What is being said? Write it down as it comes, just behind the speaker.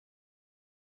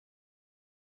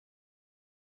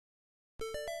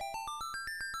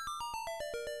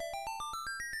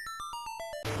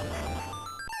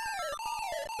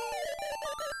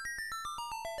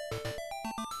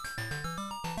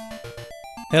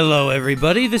Hello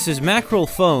everybody, this is Mackerel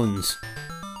Phones.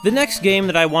 The next game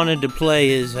that I wanted to play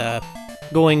is,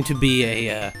 going to be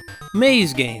a,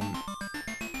 maze game.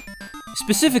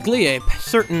 Specifically, a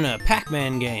certain,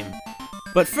 Pac-Man game.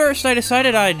 But first, I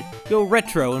decided I'd go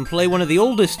retro and play one of the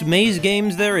oldest maze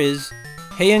games there is,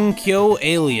 Heiankyo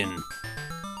Alien.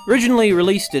 Originally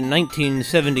released in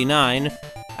 1979,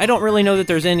 I don't really know that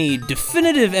there's any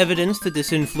definitive evidence that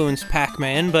this influenced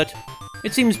Pac-Man, but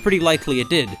it seems pretty likely it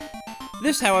did.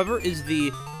 This, however, is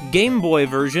the Game Boy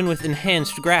version with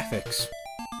enhanced graphics.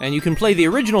 And you can play the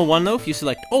original one, though, if you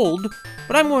select old,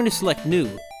 but I'm going to select new.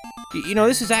 You know,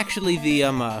 this is actually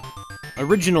the,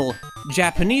 original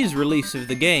Japanese release of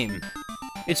the game.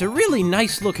 It's a really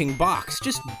nice-looking box,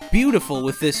 just beautiful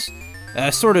with this,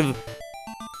 sort of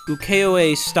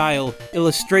ukiyo-e-style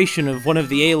illustration of one of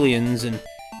the aliens, and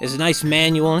there's a nice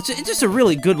manual, and it's just a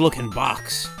really good-looking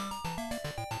box.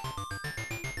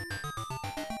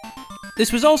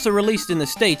 This was also released in the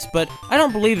States, but I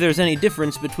don't believe there's any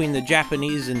difference between the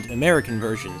Japanese and American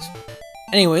versions.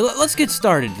 Anyway, let's get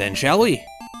started then, shall we?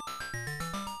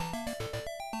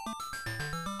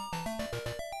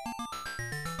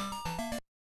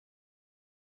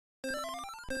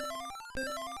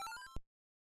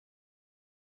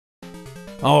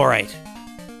 Alright.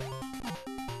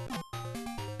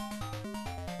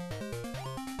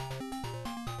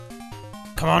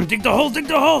 Come on, dig the hole, dig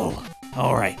the hole!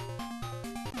 Alright.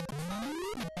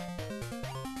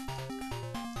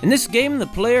 In this game, the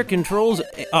player controls...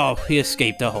 Oh, he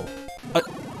escaped the hole.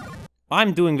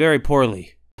 I'm doing very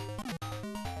poorly.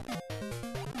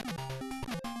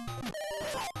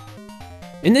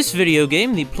 In this video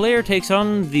game, the player takes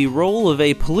on the role of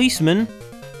a policeman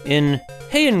in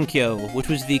Heiankyo, which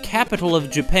was the capital of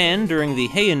Japan during the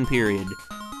Heian period.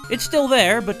 It's still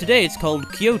there, but today it's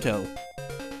called Kyoto.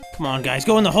 Come on, guys,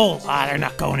 go in the hole! Ah, they're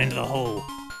not going into the hole.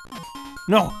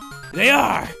 No, they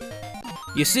are!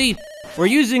 You see...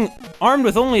 We're armed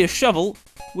with only a shovel.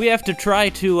 We have to try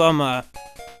to,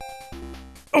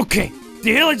 Okay,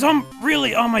 the alien's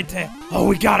really on my tail. Oh,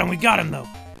 we got him though.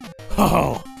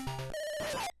 Oh.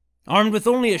 Armed with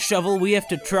only a shovel, we have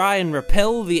to try and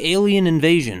repel the alien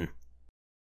invasion.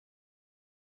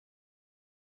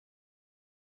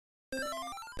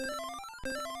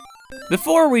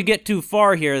 Before we get too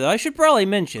far here, though, I should probably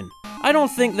mention, I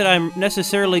don't think that I'm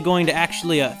necessarily going to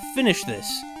actually, finish this.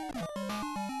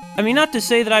 I mean, not to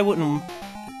say that I wouldn't,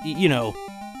 you know,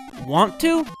 want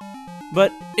to, but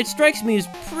it strikes me as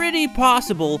pretty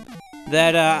possible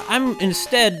that I'm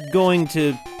instead going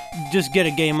to just get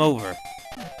a game over.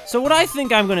 So what I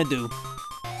think I'm gonna do...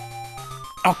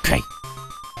 Okay.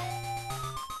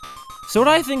 So what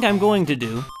I think I'm going to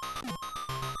do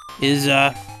is,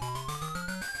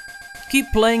 keep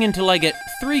playing until I get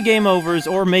 3 game overs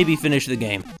or maybe finish the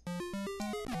game.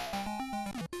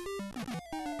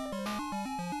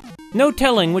 No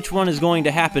telling which one is going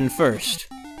to happen first.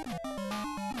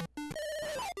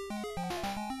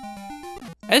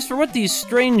 As for what these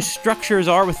strange structures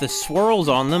are with the swirls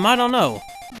on them, I don't know.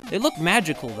 They look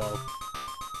magical, though.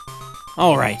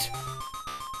 Alright.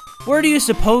 Where do you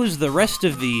suppose the rest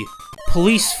of the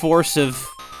police force of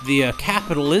the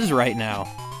capital is right now?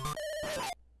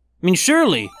 I mean,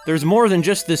 surely there's more than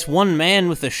just this one man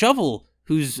with a shovel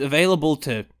who's available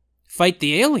to fight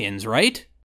the aliens, right?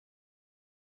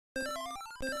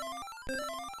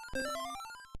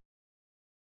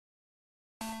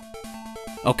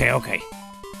 Okay.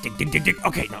 Dig.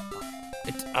 Okay, no.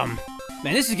 It's, man,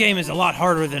 this game is a lot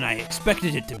harder than I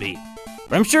expected it to be.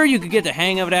 But I'm sure you could get the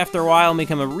hang of it after a while and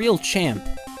become a real champ.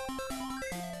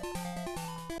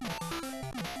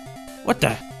 What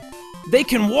the? They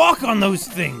can walk on those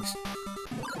things!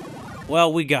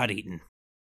 Well, we got eaten.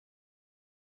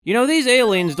 You know, these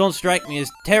aliens don't strike me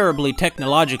as terribly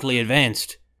technologically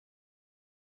advanced.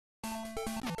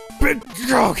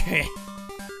 Okay.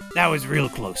 That was real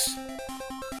close.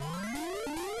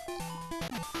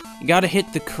 You gotta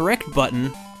hit the correct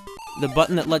button, the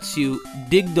button that lets you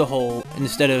dig the hole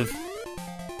instead of...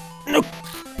 No!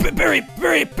 Bury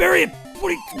it!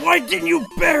 Why didn't you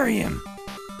bury him?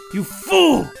 You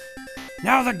fool!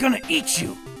 Now they're gonna eat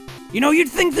you! You know, you'd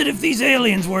think that if these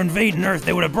aliens were invading Earth,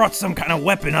 they would have brought some kind of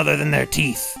weapon other than their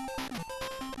teeth.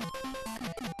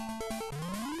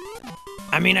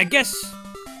 I mean,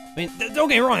 don't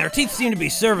get me wrong, their teeth seem to be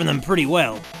serving them pretty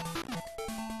well.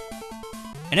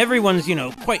 And everyone's, you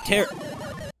know, quite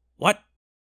What?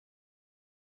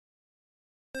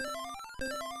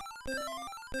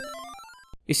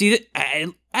 You see,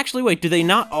 actually, wait, do they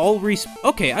not all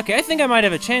Okay, I think I might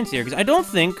have a chance here, because I don't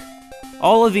think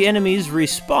all of the enemies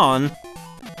respawn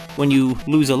when you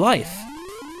lose a life.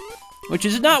 which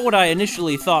is not what I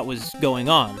initially thought was going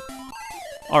on.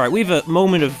 Alright, we have a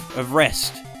moment of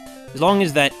rest. As long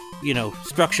as that, you know,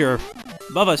 structure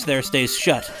above us there stays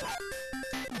shut.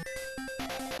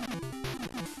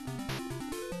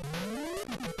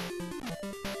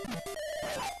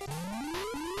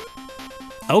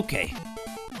 Okay.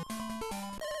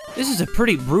 This is a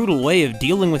pretty brutal way of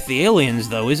dealing with the aliens,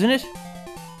 though, isn't it?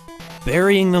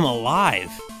 Burying them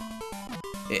alive.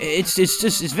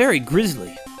 It's very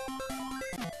grisly.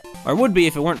 Or would be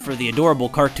if it weren't for the adorable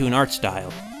cartoon art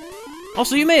style.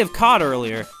 Also, you may have caught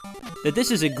earlier that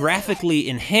this is a graphically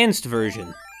enhanced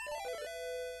version.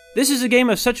 This is a game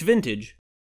of such vintage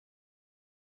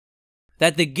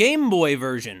that the Game Boy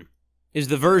version is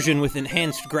the version with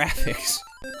enhanced graphics.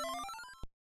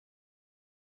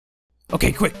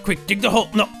 Okay, quick, dig the hole.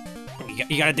 No,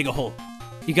 you gotta dig a hole.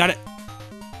 You gotta,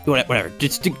 whatever.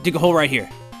 Just dig a hole right here.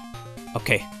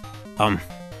 Okay,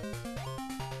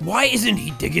 why isn't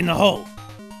he digging the hole?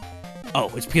 Oh,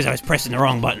 it's because I was pressing the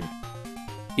wrong button.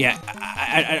 Yeah,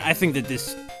 I think that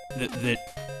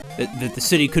that the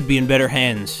city could be in better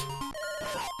hands.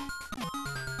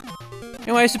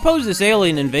 Anyway, I suppose this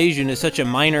alien invasion is such a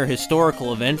minor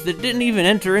historical event that it didn't even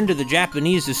enter into the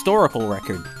Japanese historical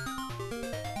record.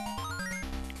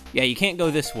 Yeah, you can't go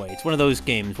this way. It's one of those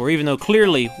games where even though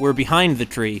clearly we're behind the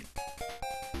tree,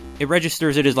 it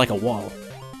registers it as like a wall.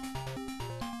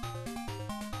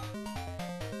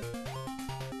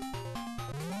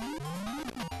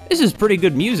 This is pretty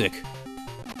good music.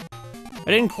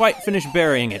 I didn't quite finish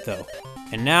burying it though,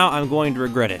 and now I'm going to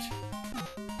regret it.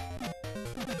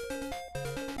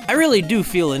 I really do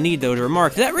feel a need though to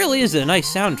remark that really is a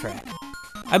nice soundtrack.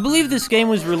 I believe this game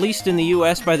was released in the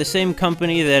US by the same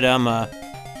company that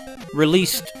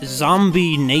released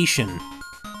Zombie Nation.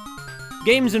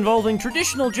 Games involving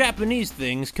traditional Japanese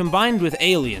things combined with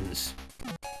aliens.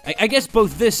 I guess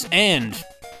both this and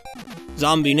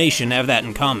Zombie Nation have that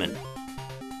in common.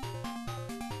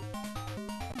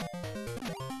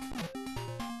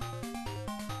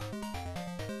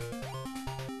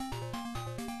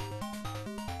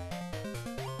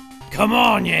 Come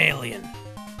on, you alien!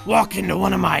 Walk into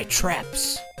one of my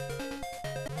traps!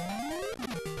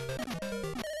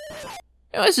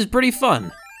 You know, this is pretty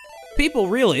fun.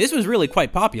 This was really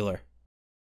quite popular.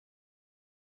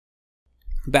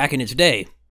 Back in its day.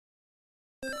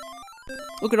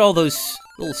 Look at all those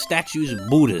little statues of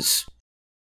Buddhas.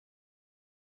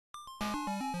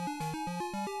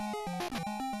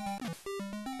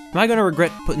 Am I gonna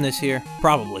regret putting this here?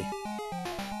 Probably.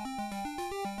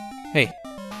 Hey,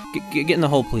 get in the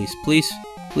hole, please. Please?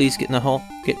 Please get in the hole.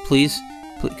 Please?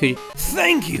 Could you?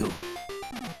 Thank you!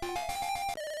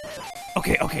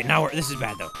 Okay, now this is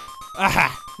bad, though.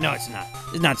 Aha! No, it's not.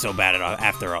 It's not so bad at all,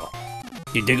 after all.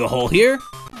 You dig a hole here?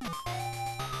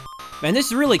 Man,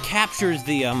 this really captures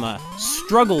the,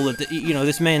 struggle that,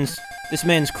 this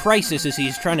man's crisis as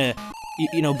he's trying to,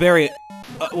 bury it.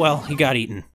 Well, he got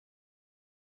eaten.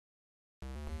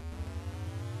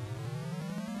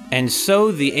 And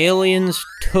so the aliens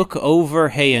took over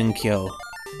Heiankyo.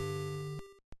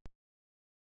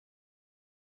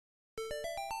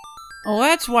 Oh,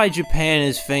 that's why Japan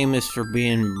is famous for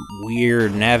being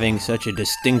weird and having such a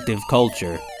distinctive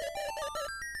culture.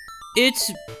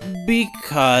 It's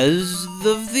because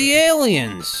of the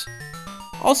aliens.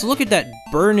 Also, look at that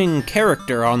burning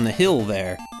character on the hill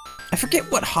there. I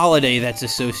forget what holiday that's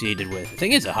associated with. I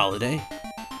think it's a holiday.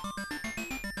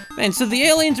 Man, so the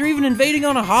aliens are even invading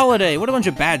on a holiday. What a bunch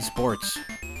of bad sports.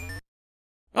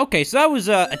 Okay, so that was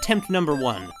attempt number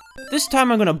 1. This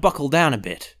time I'm gonna buckle down a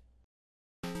bit.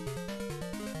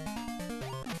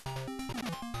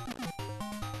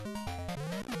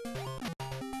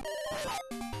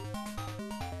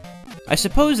 I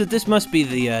suppose that this must be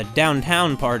the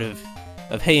downtown part of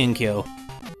Heiankyo.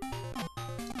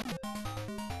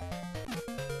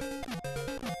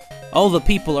 All the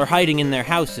people are hiding in their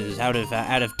houses out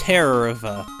of terror of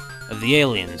the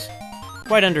aliens.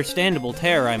 Quite understandable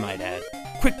terror, I might add.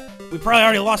 Quick, we probably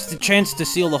already lost the chance to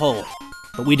seal the hole,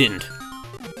 but we didn't.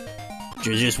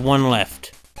 There's just one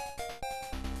left.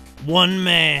 One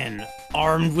man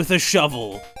armed with a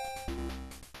shovel.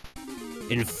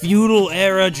 In feudal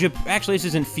era actually, this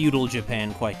isn't feudal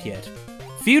Japan quite yet.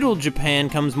 Feudal Japan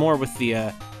comes more with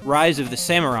the rise of the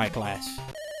samurai class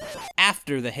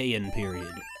after the Heian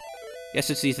period. Yes,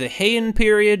 it's the Heian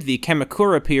period, the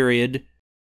Kamakura period.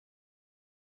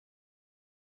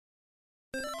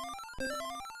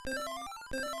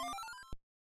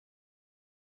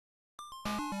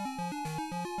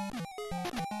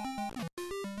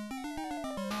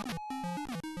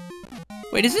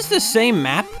 Wait, is this the same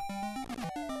map?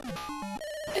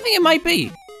 I think it might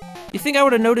be. You think I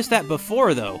would have noticed that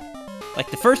before, though?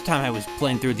 Like the first time I was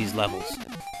playing through these levels.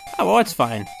 Oh, well, that's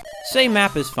fine. Same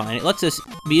map is fine. It lets us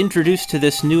be introduced to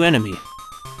this new enemy.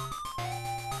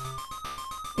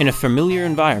 In a familiar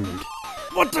environment.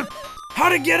 What the? How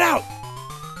to get out?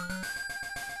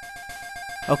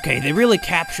 Okay, they really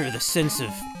capture the sense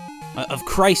of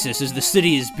crisis as the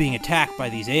city is being attacked by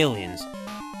these aliens.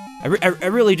 I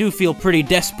really do feel pretty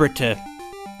desperate to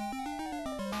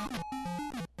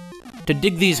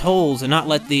dig these holes and not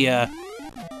let the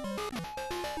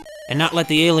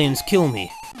aliens kill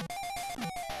me.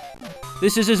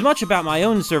 This is as much about my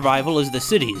own survival as the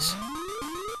city's.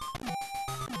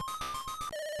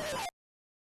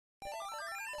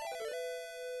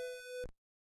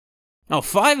 Oh,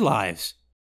 5 lives.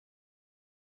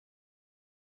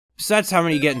 So that's how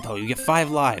many you get in total. You get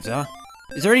 5 lives, huh?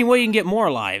 Is there any way you can get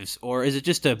more lives, or is it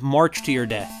just a march to your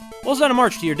death? Well, it's not a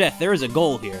march to your death. There is a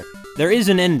goal here. There is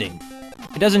an ending.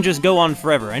 It doesn't just go on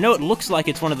forever. I know it looks like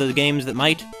it's one of the games that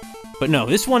might, but no,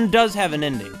 this one does have an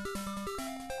ending.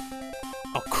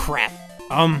 Oh, crap.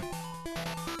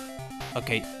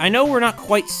 Okay, I know we're not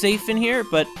quite safe in here,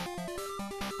 but...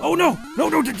 Oh, no! No,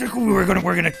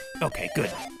 we're gonna... Okay,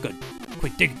 good.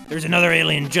 Quick, dig. There's another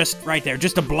alien just right there,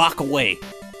 just a block away.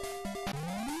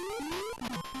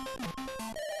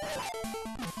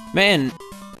 Man,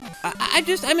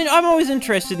 I'm always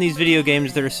interested in these video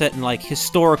games that are set in, like,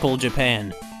 historical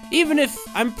Japan. Even if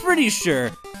I'm pretty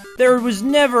sure there was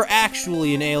never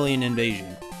actually an alien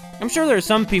invasion. I'm sure there are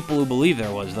some people who believe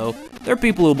there was, though. There are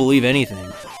people who believe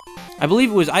anything. I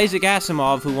believe it was Isaac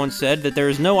Asimov who once said that there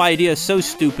is no idea so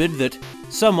stupid that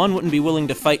someone wouldn't be willing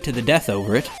to fight to the death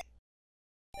over it.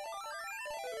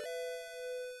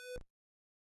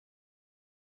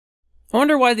 I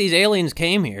wonder why these aliens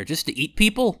came here, just to eat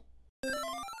people?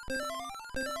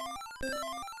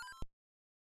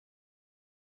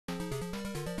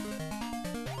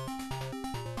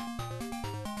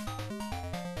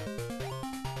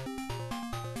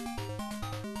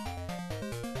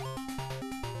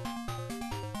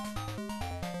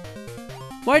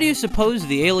 Why do you suppose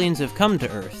the aliens have come to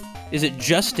Earth? Is it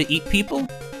just to eat people?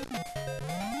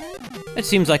 That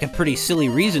seems like a pretty silly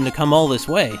reason to come all this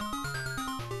way.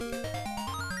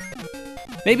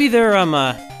 Maybe they're,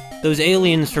 those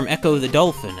aliens from Echo the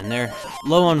Dolphin, and they're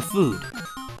low on food.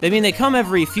 I mean, they come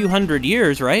every few hundred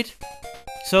years, right?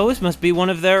 So this must be one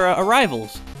of their,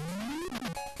 arrivals.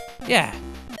 Yeah.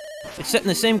 It's set in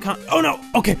the same Oh no!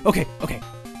 Okay.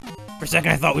 For a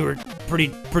second I thought we were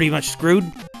pretty much screwed,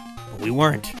 but we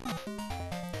weren't.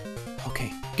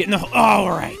 Okay, get in the hole. Oh,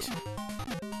 alright.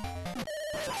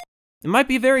 It might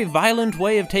be a very violent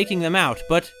way of taking them out,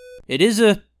 but it is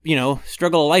a,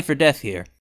 struggle of life or death here.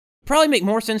 Probably make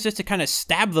more sense just to kind of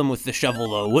stab them with the shovel,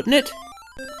 though, wouldn't it?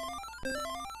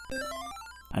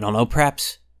 I don't know,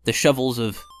 perhaps the shovels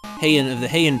of the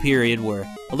Heian period were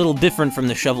a little different from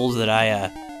the shovels that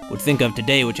I would think of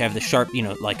today, which have the sharp,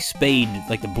 like spade,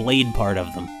 like the blade part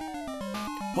of them.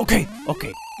 Okay.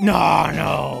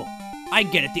 No. I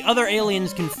get it. The other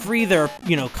aliens can free their,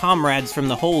 comrades from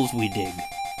the holes we dig.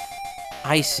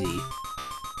 I see.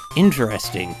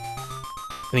 Interesting.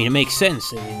 I mean, it makes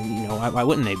sense. I mean, why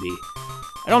wouldn't they be?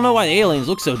 I don't know why the aliens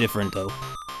look so different, though.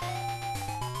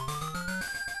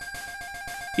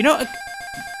 It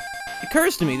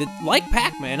occurs to me that, like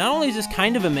Pac-Man, not only is this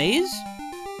kind of a maze,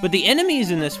 but the enemies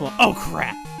in this one... Oh,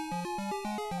 crap!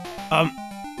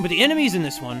 But the enemies in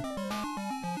this one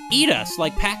eat us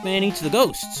like Pac-Man eats the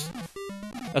ghosts.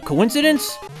 A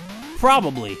coincidence?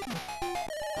 Probably.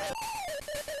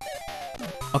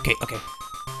 Okay.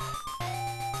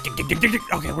 Dig.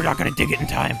 Okay, we're not gonna dig it in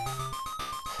time.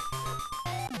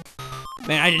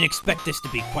 Man, I didn't expect this to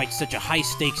be quite such a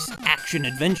high-stakes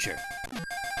action-adventure.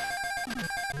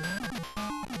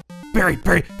 Bury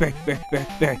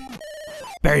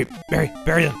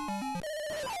them.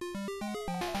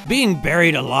 Being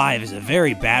buried alive is a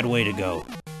very bad way to go.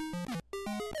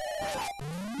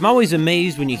 I'm always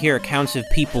amazed when you hear accounts of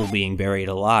people being buried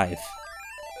alive.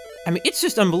 I mean, it's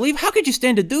just unbelievable. How could you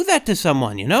stand to do that to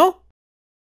someone,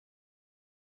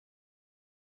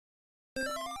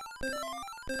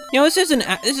 This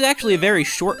is actually a very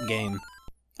short game.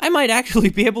 I might actually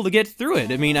be able to get through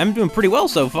it. I mean, I'm doing pretty well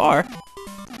so far.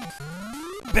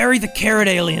 Bury the carrot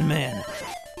alien man.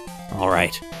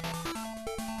 Alright.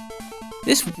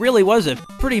 This really was a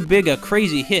pretty big,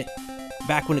 crazy hit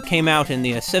back when it came out in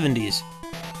the 70s.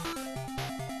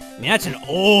 I mean, that's an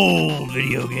old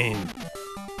video game.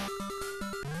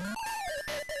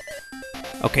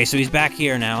 Okay, so he's back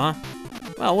here now, huh?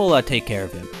 Well, we'll take care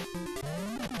of him.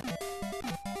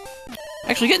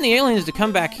 Actually, getting the aliens to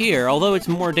come back here, although it's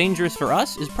more dangerous for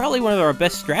us, is probably one of our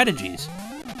best strategies.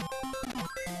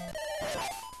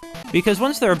 Because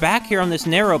once they're back here on this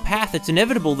narrow path, it's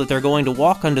inevitable that they're going to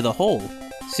walk under the hole.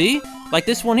 See? Like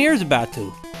this one here is about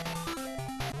to.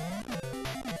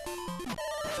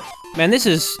 Man, this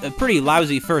is a pretty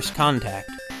lousy first contact.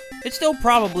 It's still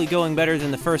probably going better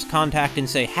than the first contact in,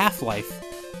 say, Half-Life.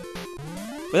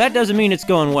 But that doesn't mean it's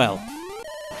going well.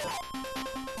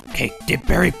 Okay,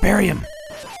 bury him!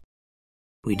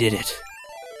 We did it.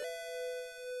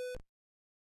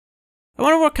 I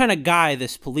wonder what kind of guy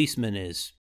this policeman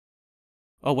is.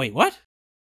 Oh, wait, what?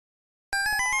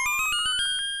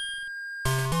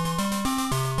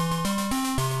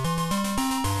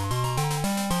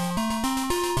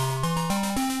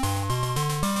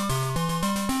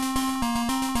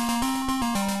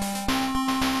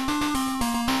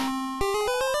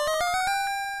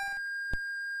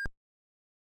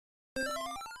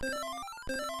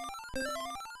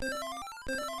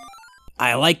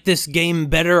 I like this game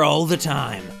better all the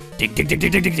time. Dig, dig, dig,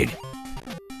 dig, dig, dig, dig.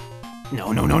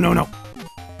 No.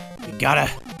 We gotta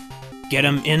get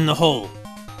them in the hole.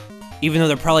 Even though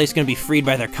they're probably just gonna be freed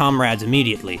by their comrades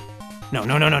immediately. No.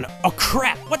 Oh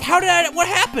crap! What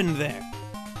happened there?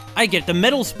 I get the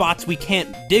metal spots we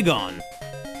can't dig on.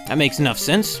 That makes enough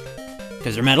sense.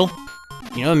 Because they're metal.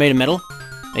 You know, they're made of metal.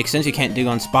 Makes sense you can't dig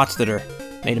on spots that are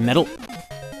made of metal.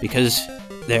 Because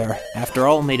they're, after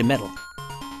all, made of metal.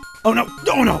 Oh no!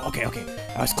 Okay.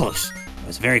 That was close. That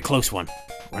was a very close one.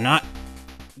 We're not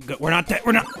dead.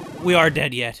 We are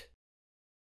dead yet.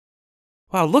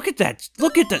 Wow, look at that!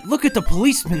 Look at the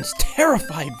policeman's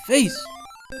terrified face!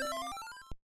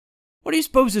 What do you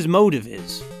suppose his motive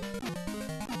is?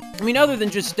 I mean, other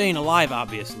than just staying alive,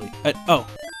 obviously. Oh,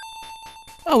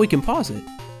 we can pause it.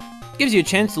 Gives you a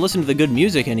chance to listen to the good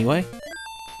music anyway.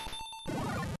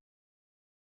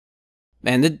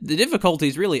 Man, the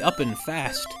difficulty's really up and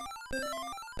fast.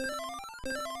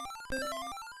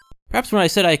 Perhaps when I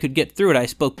said I could get through it, I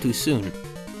spoke too soon.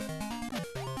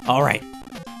 Alright.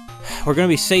 We're gonna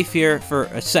be safe here for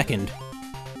a second.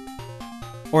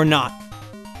 Or not.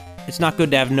 It's not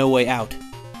good to have no way out.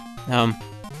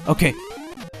 Okay.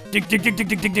 Dig. Okay.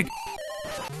 Dig.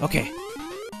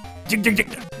 Don't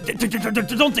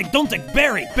dig.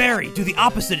 Bury. Do the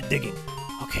opposite of digging.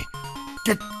 Okay.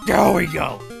 There we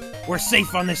go. We're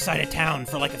safe on this side of town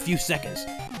for like a few seconds.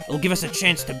 It'll give us a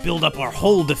chance to build up our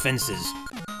whole defenses.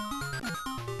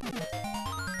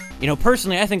 You know,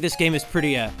 personally, I think this game is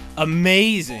pretty,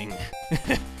 amazing.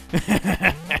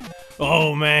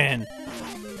 Oh, man.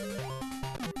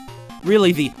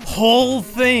 Really, the whole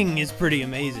thing is pretty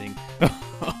amazing.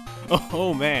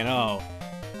 Oh, man, oh.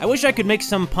 I wish I could make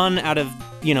some pun out of,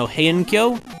 you know,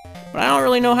 Heiankyo, but I don't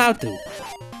really know how to.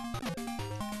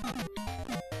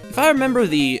 If I remember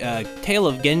the Tale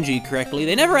of Genji correctly,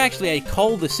 they never actually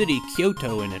call the city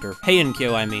Kyoto in it, or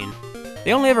Heiankyo, I mean.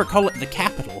 They only ever call it the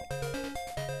capital.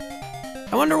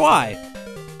 I wonder why.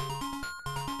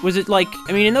 Was it like,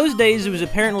 I mean, in those days it was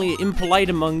apparently impolite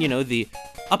among, you know, the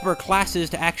upper classes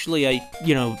to actually,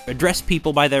 you know, address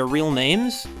people by their real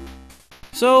names?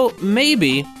 So,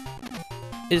 maybe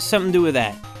it's something to do with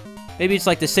that. Maybe it's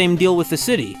like the same deal with the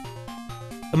city.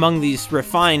 Among these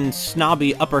refined,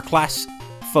 snobby, upper class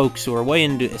folks who are way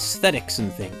into aesthetics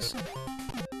and things.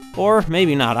 Or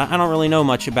maybe not. I don't really know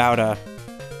much about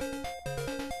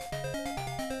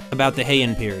the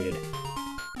Heian period.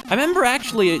 I remember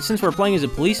actually, since we're playing as a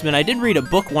policeman, I did read a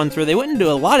book once where they went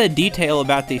into a lot of detail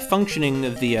about the functioning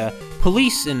of the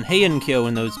police in Heiankyo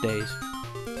in those days.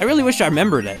 I really wish I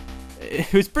remembered it.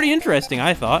 It was pretty interesting,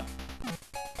 I thought.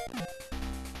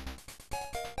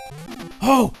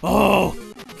 Oh!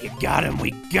 You got him,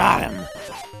 we got him!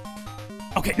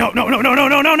 Okay, no!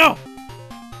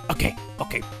 Okay,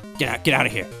 get out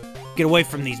of here. Get away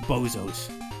from these bozos.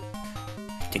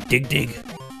 Dig.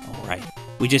 Alright,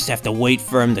 we just have to wait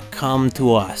for him to come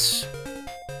to us.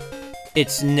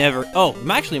 It's never... Oh,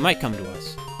 actually it might come to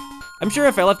us. I'm sure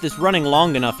if I left this running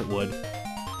long enough it would.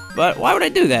 But why would I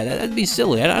do that? That'd be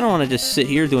silly. I don't want to just sit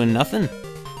here doing nothing.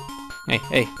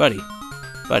 Hey, buddy.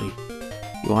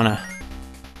 You wanna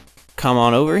come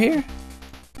on over here?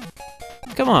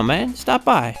 Come on, man. Stop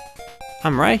by.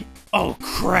 I'm right. Oh,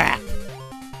 crap.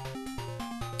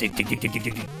 Dig.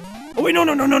 Oh, wait,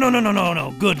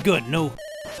 no. Good.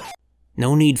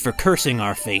 No need for cursing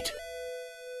our fate.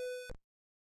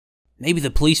 Maybe the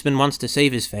policeman wants to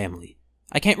save his family.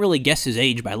 I can't really guess his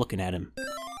age by looking at him.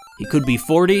 He could be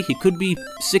 40, he could be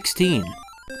 16.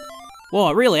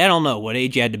 Well, really, I don't know what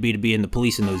age you had to be in the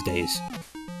police in those days.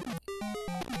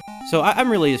 So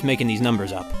I'm really just making these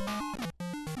numbers up.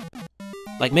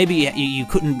 Like, maybe you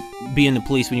couldn't be in the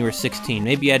police when you were 16.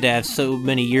 Maybe you had to have so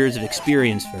many years of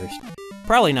experience first.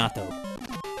 Probably not, though.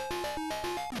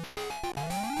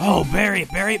 Oh, bury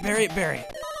it, bury it, bury it, bury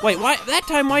it. Wait, why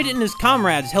didn't his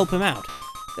comrades help him out?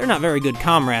 They're not very good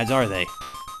comrades, are they?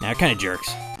 Nah, they're kinda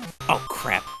jerks. Oh,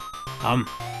 crap.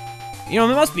 You know,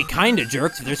 they must be kinda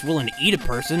jerks if they're just willing to eat a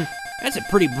person. That's a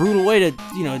pretty brutal way to,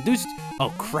 you know, do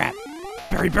oh, crap.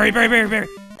 Bury, bury, bury, bury, bury.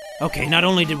 Okay, not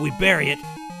only did we bury it,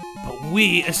 but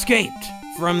we escaped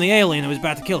from the alien that was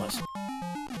about to kill us.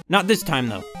 Not this time,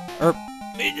 though.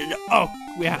 Oh,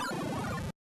 yeah.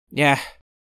 Yeah.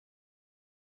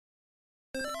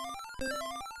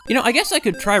 You know, I guess I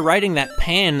could try riding that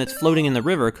pan that's floating in the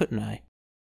river, couldn't I?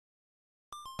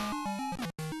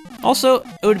 Also,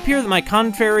 it would appear that my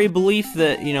contrary belief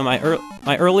that, you know,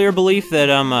 my earlier belief that,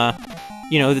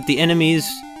 you know, that the enemies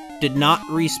did not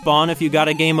respawn if you got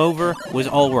a game over was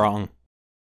all wrong.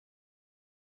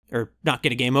 Or, not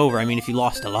get a game over, I mean if you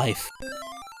lost a life.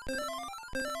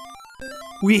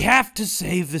 We have to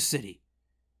save the city.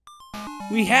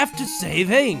 We have to save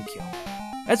Heiankyo.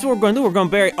 That's what we're going to do. We're going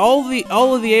to bury all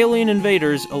of the alien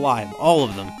invaders alive. All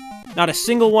of them. Not a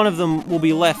single one of them will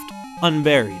be left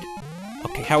unburied.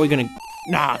 Okay, how are we going to...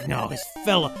 Nah, no, this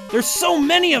fella... There's so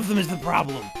many of them is the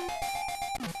problem.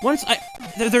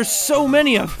 There's so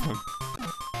many of them.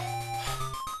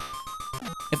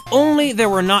 If only there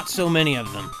were not so many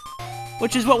of them.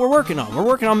 Which is what we're working on. We're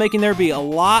working on making there be a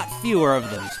lot fewer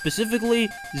of them. Specifically,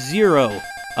 0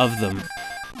 of them.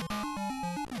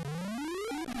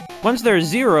 Once there's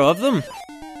 0 of them,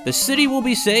 the city will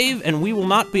be saved and we will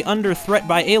not be under threat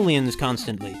by aliens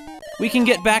constantly. We can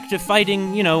get back to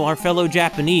fighting, you know, our fellow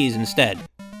Japanese instead.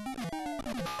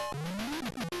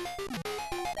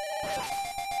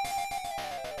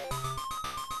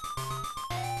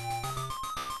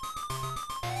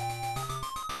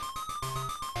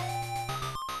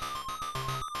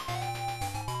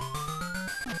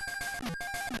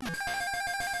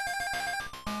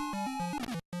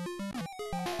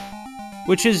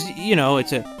 Which is, you know,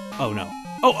 it's a... Oh, no.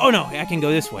 Oh, no, I can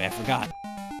go this way, I forgot.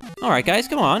 Alright, guys,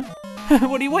 come on.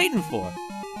 What are you waiting for?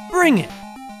 Bring it!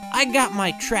 I got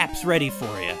my traps ready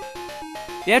for you.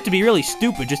 You have to be really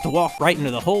stupid just to walk right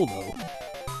into the hole, though.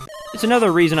 It's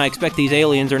another reason I expect these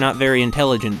aliens are not very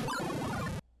intelligent.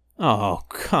 Oh,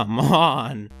 come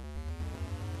on.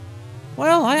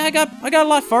 Well, I got a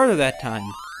lot farther that time.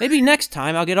 Maybe next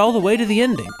time I'll get all the way to the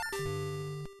ending.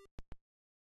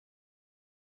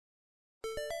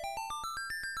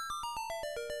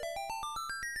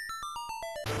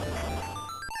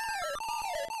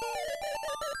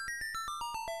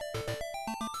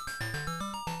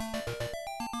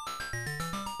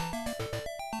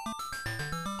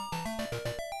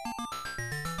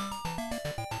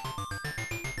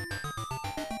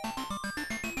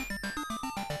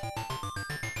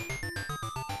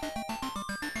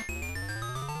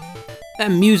 That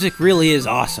music really is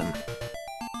awesome.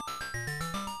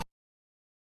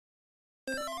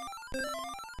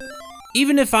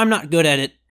 Even if I'm not good at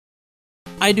it,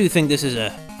 I do think this is a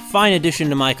fine addition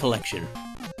to my collection.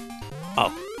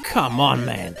 Oh, come on,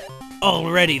 man.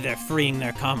 Already they're freeing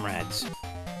their comrades.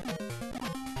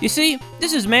 You see,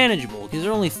 this is manageable, because there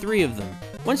are only 3 of them.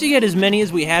 Once you get as many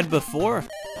as we had before,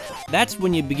 that's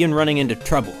when you begin running into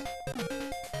trouble.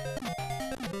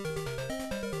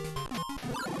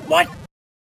 What?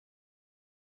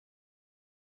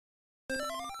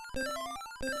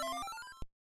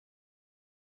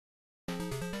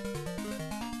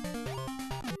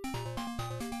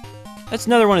 That's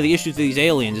another one of the issues with these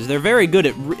aliens, is they're very good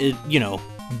at, you know,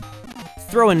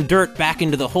 throwing dirt back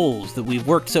into the holes that we've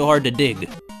worked so hard to dig.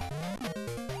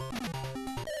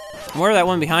 Where that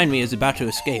one behind me is about to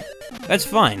escape. That's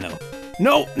fine, though.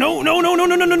 No, no, no, no, no,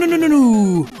 no, no, no, no, no, no,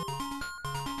 no!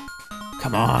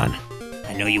 Come on.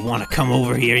 I know you want to come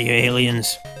over here, you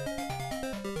aliens.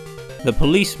 The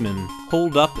policeman,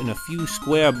 holed up in a few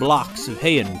square blocks of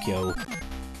Heiankyo,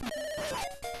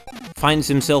 finds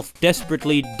himself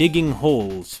desperately digging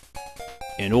holes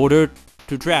in order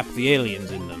to trap the aliens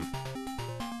in them.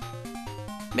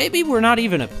 Maybe we're not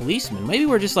even a policeman, maybe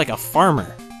we're just like a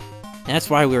farmer. And that's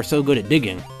why we're so good at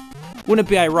digging. Wouldn't it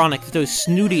be ironic that those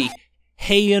snooty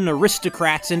Heian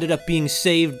aristocrats ended up being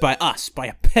saved by us, by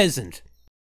a peasant?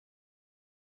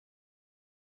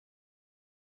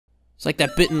 It's like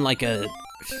that bit in like a...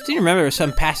 Do you remember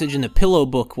some passage in the Pillow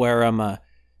Book where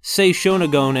Sei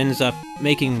Shonagon ends up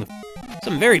making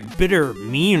some very bitter,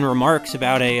 mean remarks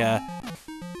about a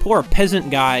poor peasant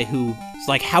guy whose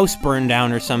like house burned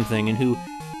down or something, and who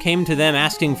came to them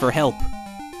asking for help.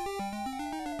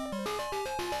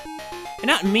 And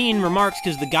not mean remarks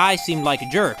because the guy seemed like a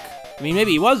jerk. I mean,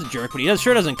 maybe he was a jerk, but he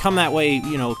sure doesn't come that way,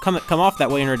 you know, come off that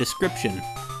way in her description.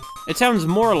 It sounds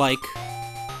more like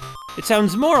It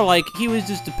sounds more like he was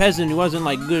just a peasant who wasn't,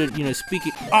 like, good at, you know,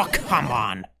 speaking— Oh, come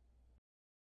on!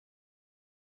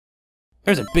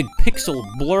 There's a big pixel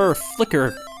blur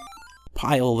flicker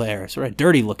pile there, sort of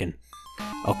dirty looking.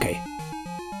 Okay.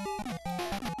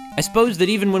 I suppose that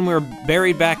even when we're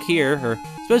buried back here, or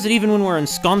I suppose that even when we're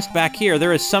ensconced back here,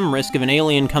 there is some risk of an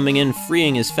alien coming in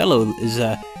freeing his fellow,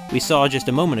 as we saw just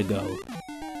a moment ago.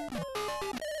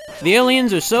 The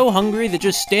aliens are so hungry that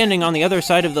just standing on the other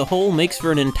side of the hole makes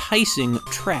for an enticing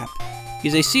trap.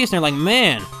 Because they see us and they're like,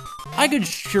 man, I could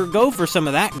sure go for some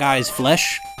of that guy's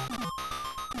flesh.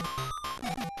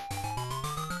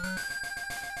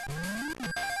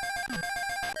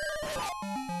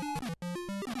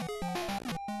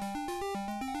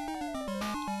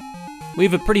 We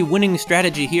have a pretty winning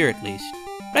strategy here, at least.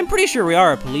 But I'm pretty sure we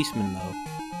are a policeman, though.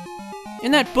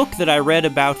 In that book that I read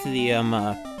about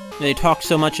the, they talked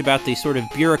so much about the sort of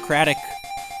bureaucratic,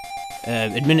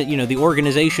 the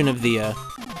organization of the,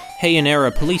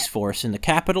 Heian-era police force in the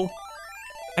capital.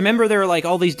 I remember there were, like,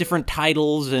 all these different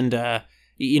titles and,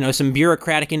 some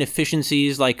bureaucratic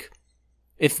inefficiencies, like,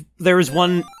 if there was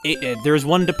one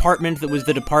department that was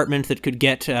the department that could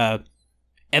get,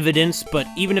 evidence, but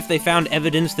even if they found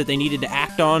evidence that they needed to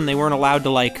act on, they weren't allowed to,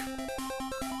 like,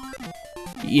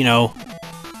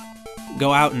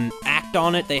 go out and act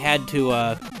on it. They had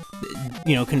to,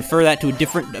 confer that to a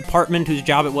different department whose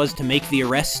job it was to make the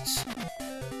arrests.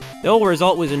 The whole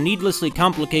result was a needlessly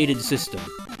complicated system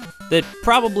that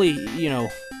probably, that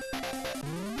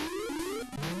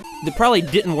probably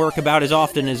didn't work about as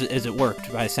often as it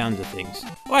worked, by the sounds of things.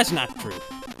 Well, that's not true.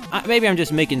 Maybe I'm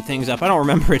just making things up. I don't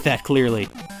remember it that clearly.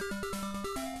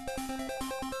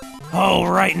 Oh,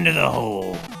 right into the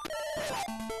hole.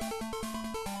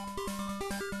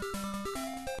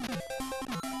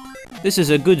 This is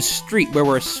a good street where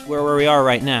we are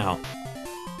right now.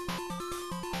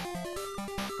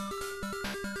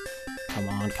 Come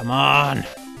on, come on.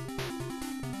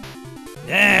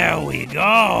 There we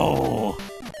go.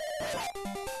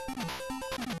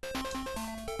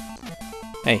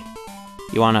 Hey,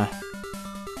 you wanna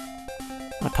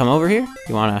come over here?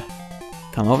 You wanna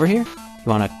come over here? You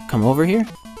wanna come over here?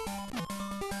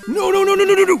 No!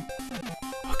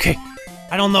 Okay,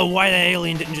 I don't know why the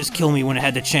alien didn't just kill me when it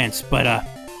had the chance, but I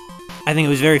think it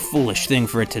was a very foolish thing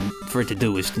for it to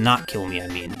do, is to not kill me. I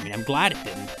mean, I'm glad it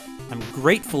didn't. I'm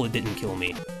grateful it didn't kill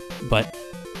me, but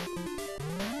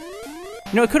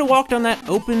it could have walked on that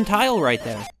open tile right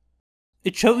there.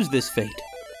 It chose this fate.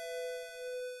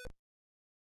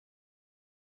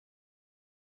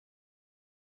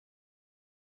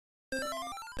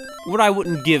 What I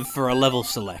wouldn't give for a level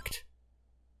select.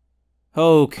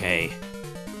 Okay.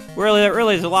 Really,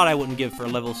 there's a lot I wouldn't give for a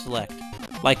level select.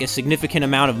 Like a significant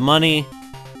amount of money,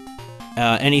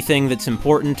 anything that's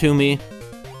important to me.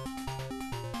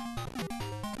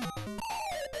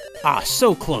 Ah,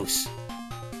 so close.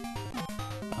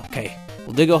 Okay,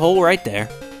 we'll dig a hole right there.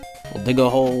 We'll dig a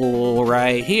hole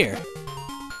right here.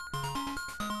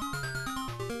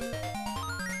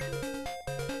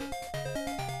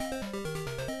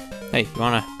 Hey, you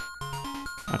wanna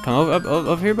come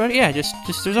over here, buddy? Yeah, just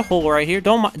there's a hole right here.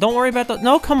 Don't worry about that.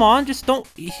 No, come on, just don't.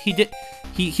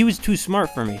 He was too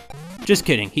smart for me. Just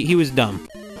kidding. He was dumb.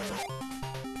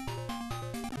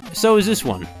 So is this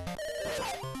one.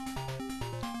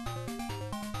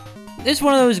 It's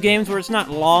one of those games where it's not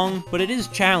long, but it is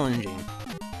challenging.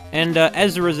 And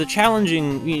as there is a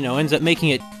challenging, ends up making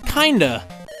it kinda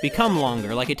become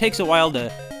longer. Like, it takes a while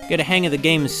to get a hang of the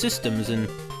game's systems and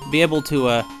be able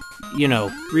to,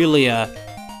 really,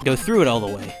 go through it all the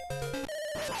way.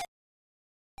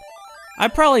 I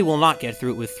probably will not get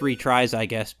through it with 3 tries, I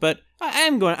guess, but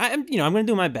I'm gonna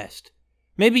do my best.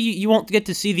 Maybe you won't get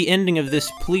to see the ending of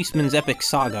this policeman's epic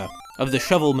saga, of the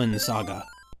Shovelman saga.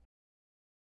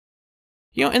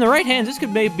 In the right hands, this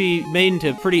could maybe be made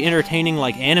into pretty entertaining,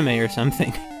 like, anime or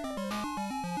something.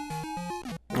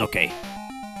 Okay,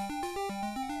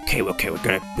 we're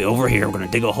gonna be over here, we're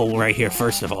gonna dig a hole right here,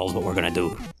 first of all, is what we're gonna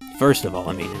do. First of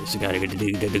all, just gotta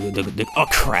dig. Oh,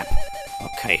 crap.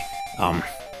 Okay,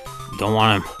 don't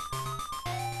want him.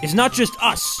 It's not just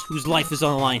us whose life is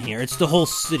on the line here, it's the whole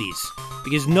city's.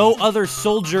 Because no other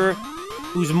soldier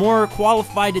who's more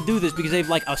qualified to do this, because they have,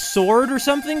 like, a sword or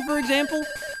something, for example,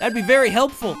 that'd be very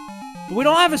helpful. But we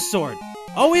don't have a sword.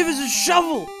 All we have is a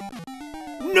shovel.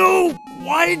 No!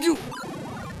 Why do...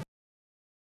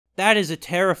 That is a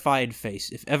terrified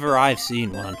face, if ever I've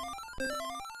seen one.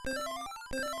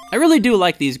 I really do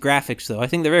like these graphics, though. I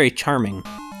think they're very charming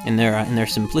in their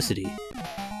simplicity.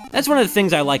 That's one of the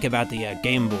things I like about the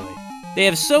Game Boy. They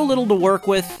have so little to work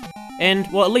with, and,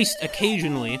 well, at least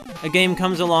occasionally, a game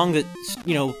comes along that,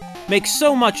 make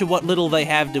so much of what little they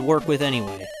have to work with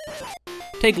anyway.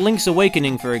 Take Link's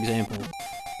Awakening, for example.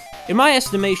 In my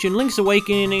estimation, Link's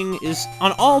Awakening is,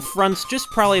 on all fronts, just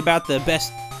probably about the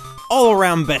best,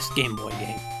 all-around best Game Boy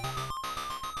game.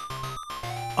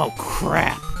 Oh,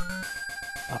 crap.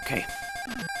 Okay.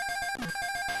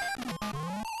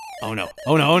 Oh no.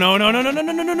 Oh no, no, no, no, no, no,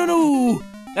 no, no, no, no, no!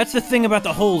 That's the thing about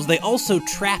the holes, they also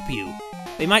trap you.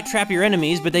 They might trap your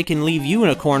enemies, but they can leave you in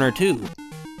a corner, too.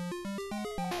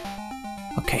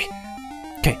 Okay.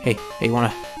 Okay, hey, you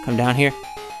wanna come down here?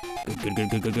 Good,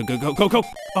 go!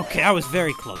 Okay, I was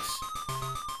very close.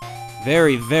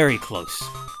 Very, very close.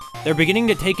 They're beginning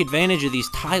to take advantage of these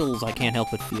tiles, I can't help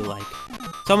but feel like.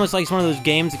 It's almost like it's one of those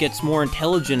games that gets more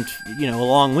intelligent, you know,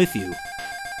 along with you.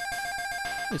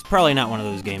 It's probably not one of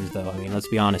those games, though. I mean, let's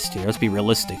be honest here. Let's be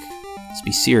realistic. Let's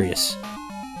be serious.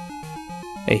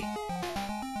 Hey.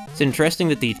 It's interesting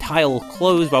that the tile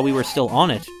closed while we were still on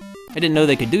it. I didn't know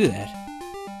they could do that.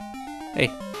 Hey,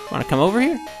 wanna come over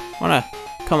here? Wanna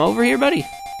come over here, buddy?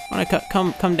 Wanna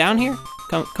come down here?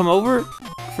 Come over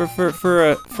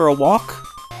for a walk?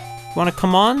 Wanna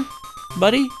come on,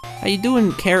 buddy? How you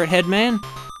doing, carrot head man?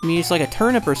 I mean, it's like a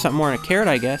turnip or something more than a carrot,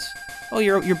 I guess. Oh,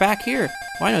 you're back here.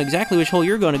 Well, I know exactly which hole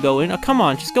you're going to go in. Oh, come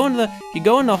on, just go into the. If you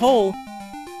go in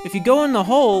the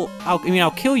hole,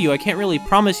 I'll kill you. I can't really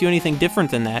promise you anything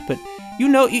different than that, but you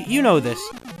know this.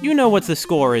 You know what the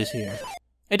score is here.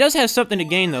 It does have something to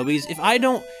gain though, because if I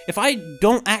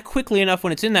don't act quickly enough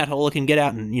when it's in that hole, it can get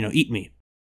out and, you know, eat me.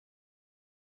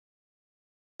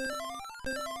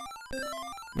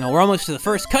 Now we're almost to the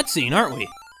first cutscene, aren't we?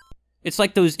 It's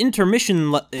like those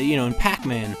intermission, you know, in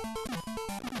Pac-Man.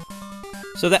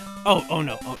 So that. Oh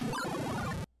no. Oh.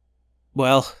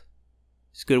 Well,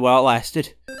 it's good while it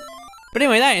lasted. But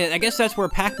anyway, I guess that's where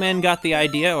Pac-Man got the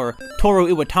idea, or Toru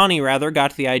Iwatani rather,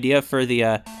 got the idea for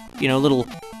the, you know, little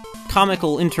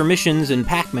comical intermissions in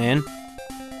Pac-Man.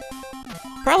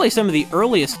 Probably some of the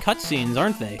earliest cutscenes,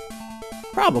 aren't they?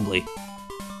 Probably.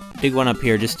 Dig one up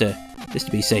here just to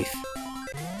be safe.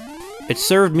 It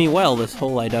served me well, this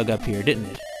hole I dug up here, didn't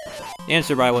it? The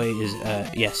answer, by the way, is,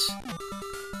 yes.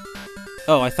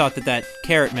 Oh, I thought that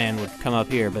carrot man would come up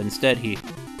here, but instead he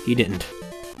didn't.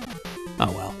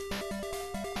 Oh well.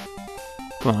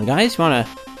 Come on, guys, you wanna...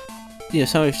 You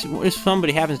know, if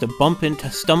somebody happens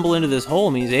to stumble into this hole,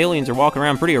 I mean, these aliens are walking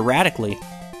around pretty erratically.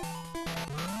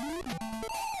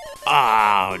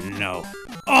 Oh, no.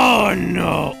 Oh,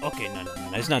 no! Okay, no,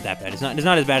 it's not that bad. It's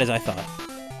not as bad as I thought.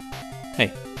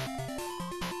 Hey.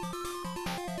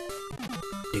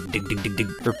 Dig.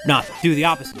 Or not, do the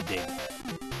opposite of dig.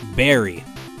 Bury.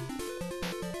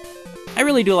 I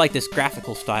really do like this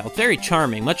graphical style. It's very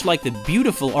charming, much like the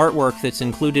beautiful artwork that's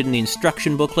included in the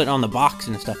instruction booklet on the box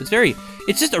and stuff.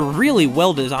 It's just a really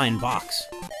well-designed box.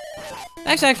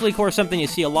 That's actually, of course, something you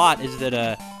see a lot, is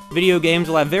that video games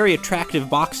will have very attractive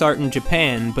box art in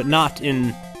Japan, but not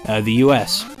in the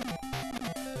US.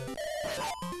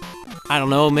 I don't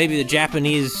know, maybe the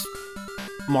Japanese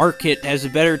market has a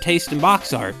better taste in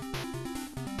box art.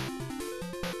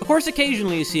 Of course,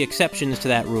 occasionally you see exceptions to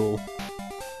that rule.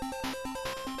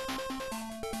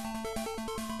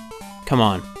 Come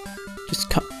on. Just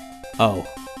come. Oh.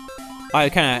 I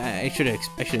should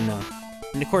have known.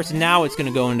 And of course, now it's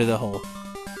gonna go into the hole.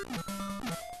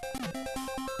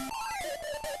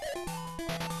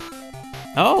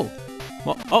 Oh!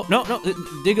 Well, oh, no,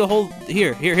 dig a hole.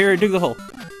 Here, dig the hole.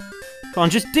 Come on,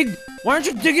 just dig. Why aren't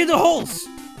you digging the holes?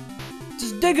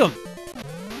 Just dig them.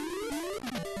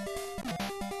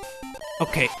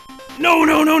 Okay. No!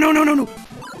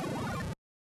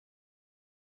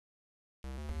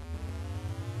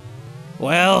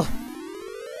 Well...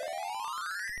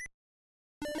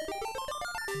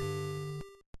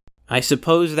 I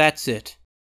suppose that's it.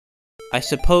 I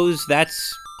suppose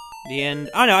that's the end.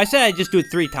 Oh no, I said I'd just do it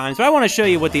 3 times, but I want to show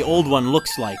you what the old one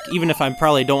looks like, even if I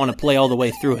probably don't want to play all the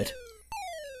way through it.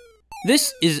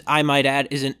 This is, I might add,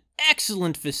 is an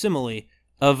excellent facsimile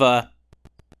of,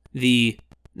 the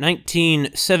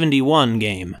 1971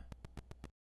 game.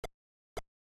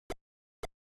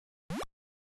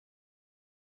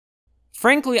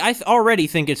 Frankly, I already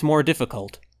think it's more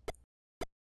difficult.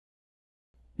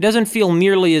 It doesn't feel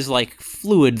nearly as, like,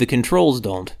 fluid, the controls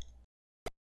don't.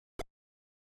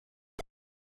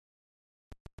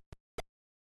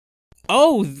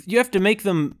 Oh, you have to make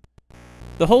them...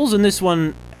 The holes in this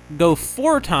one go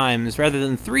 4 times rather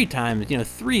than 3 times, you know,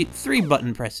 three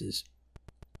button presses.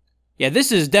 Yeah,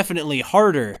 this is definitely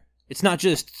harder. It's not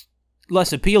just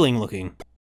less appealing looking.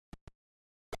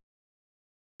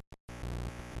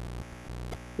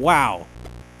 Wow.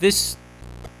 This...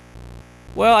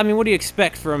 Well, I mean, what do you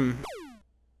expect from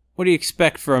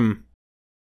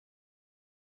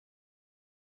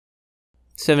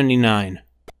 79.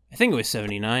 I think it was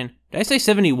 79. Did I say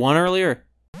 71 earlier?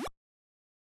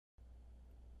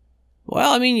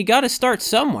 Well, I mean, you gotta start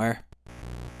somewhere.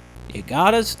 You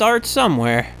gotta start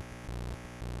somewhere.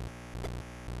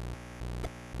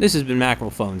 This has been Mackerel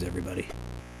Phones, everybody.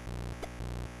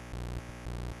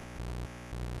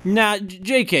 Nah,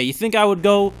 JK, you think I would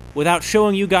go without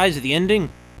showing you guys the ending?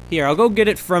 Here, I'll go get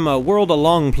it from World of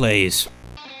Long Plays.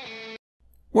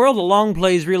 World of Long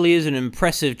Plays really is an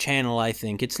impressive channel, I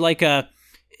think. It's like a...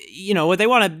 You know, what they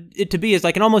want it to be is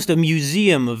like almost a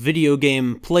museum of video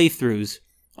game playthroughs.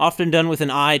 Often done with an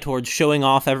eye towards showing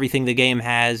off everything the game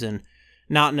has, and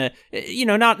not in a... You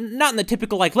know, not in the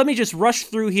typical, like, let me just rush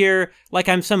through here like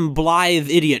I'm some blithe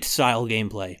idiot-style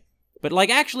gameplay. But, like,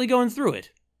 actually going through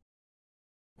it.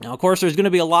 Now, of course, there's going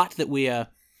to be a lot that we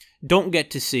don't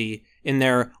get to see in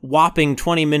their whopping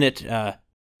 20-minute,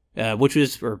 which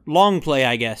was, or long play,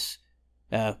 I guess,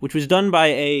 which was done by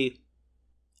a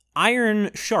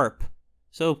Iron Sharp.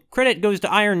 So, credit goes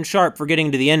to Iron Sharp for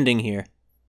getting to the ending here.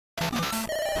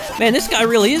 Man, this guy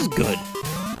really is good.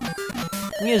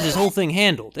 He has his whole thing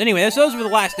handled. Anyway, those were the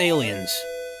last aliens.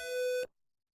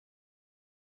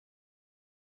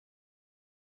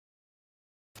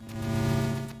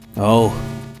 Oh.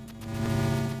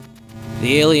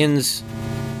 The aliens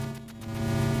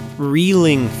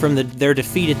reeling from their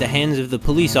defeat at the hands of the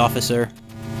police officer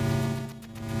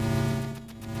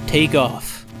take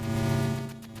off.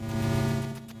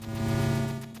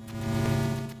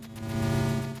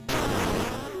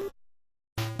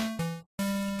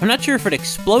 I'm not sure if it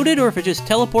exploded or if it just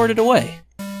teleported away.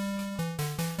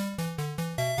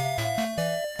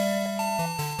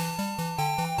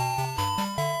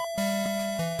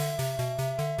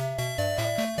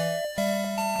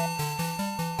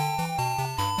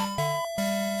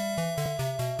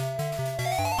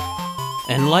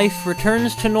 And life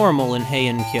returns to normal in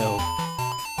Heiankyo.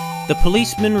 The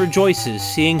policeman rejoices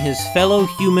seeing his fellow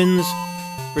humans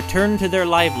return to their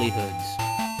livelihoods.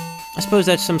 I suppose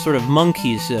that's some sort of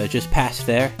monkeys just passed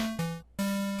there.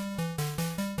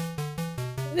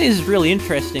 It is really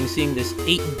interesting seeing this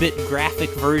 8-bit graphic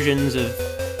versions of,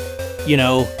 you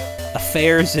know,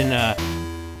 affairs in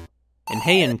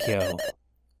Heiankyo.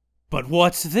 But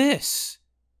what's this?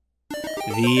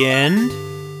 The end?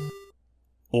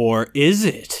 Or is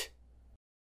it?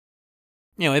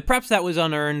 Anyway, perhaps that was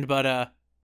unearned, but,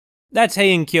 that's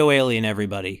Heiankyo Alien,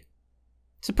 everybody.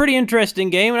 It's a pretty interesting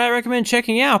game, and I recommend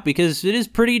checking out, because it is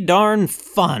pretty darn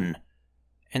fun.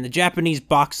 And the Japanese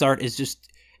box art is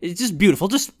it's just beautiful,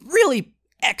 just really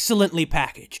excellently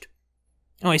packaged.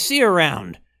 Anyway, see you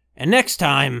around. And next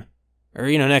time, or,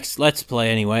 you know, next Let's Play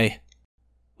anyway,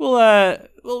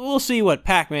 we'll see what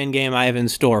Pac-Man game I have in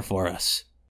store for us.